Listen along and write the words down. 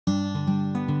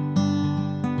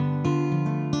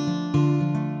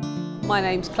My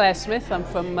name's Clare Smyth. I'm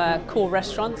from Core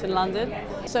Restaurant in London.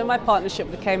 So my partnership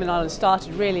with the Cayman Islands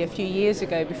started really a few years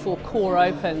ago before Core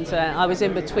opened. I was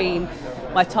in between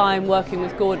my time working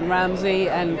with Gordon Ramsay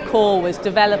and Core was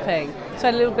developing. So I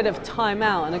had a little bit of time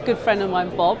out, and a good friend of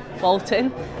mine, Bob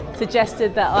Bolton,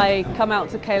 suggested that I come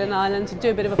out to the Cayman Islands and do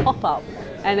a bit of a pop-up.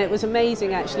 And it was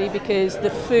amazing actually, because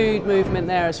the food movement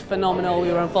there is phenomenal.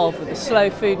 We were involved with the slow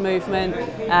food movement,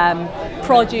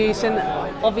 produce, and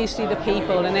obviously the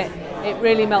people, and it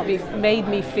really made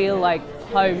me feel like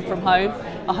home from home,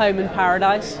 a home in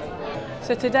paradise.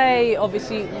 So today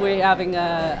obviously we're having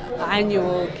an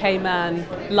annual Cayman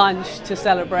lunch to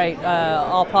celebrate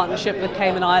our partnership with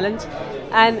Cayman Islands,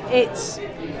 and it's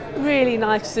really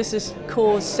nice. This is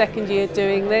Core's second year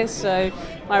doing this, so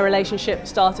my relationship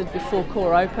started before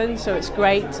Core opened, so it's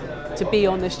great to be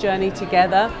on this journey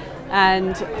together.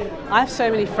 And I have so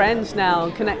many friends now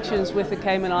and connections with the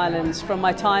Cayman Islands from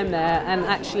my time there, and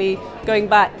actually going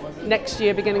back next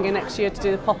year, beginning of next year, to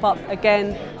do the pop-up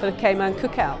again for the Cayman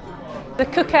Cookout. The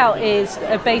Cookout is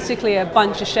basically a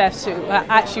bunch of chefs who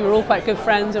actually we're all quite good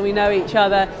friends and we know each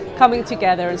other, coming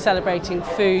together and celebrating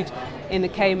food in the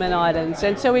Cayman Islands.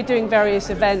 And so we're doing various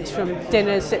events, from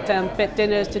dinners, sit-down bit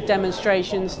dinners, to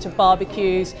demonstrations, to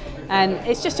barbecues, and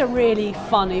it's just a really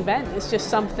fun event. It's just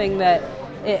something that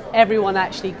everyone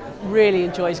actually really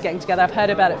enjoys getting together. I've heard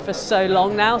about it for so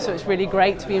long now, so it's really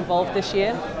great to be involved this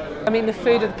year. I mean, the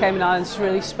food of the Cayman Islands is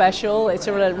really special. It's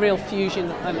a real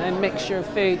fusion and mixture of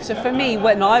food. So for me,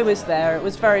 when I was there, it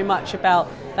was very much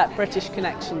about that British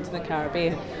connection to the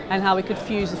Caribbean and how we could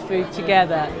fuse the food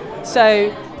together. So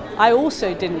I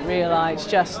also didn't realise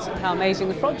just how amazing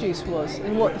the produce was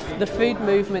and what the food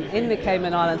movement in the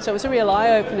Cayman Islands. So it was a real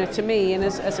eye-opener to me, and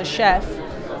as a chef,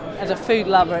 as a food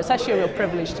lover, it's actually a real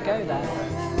privilege to go there.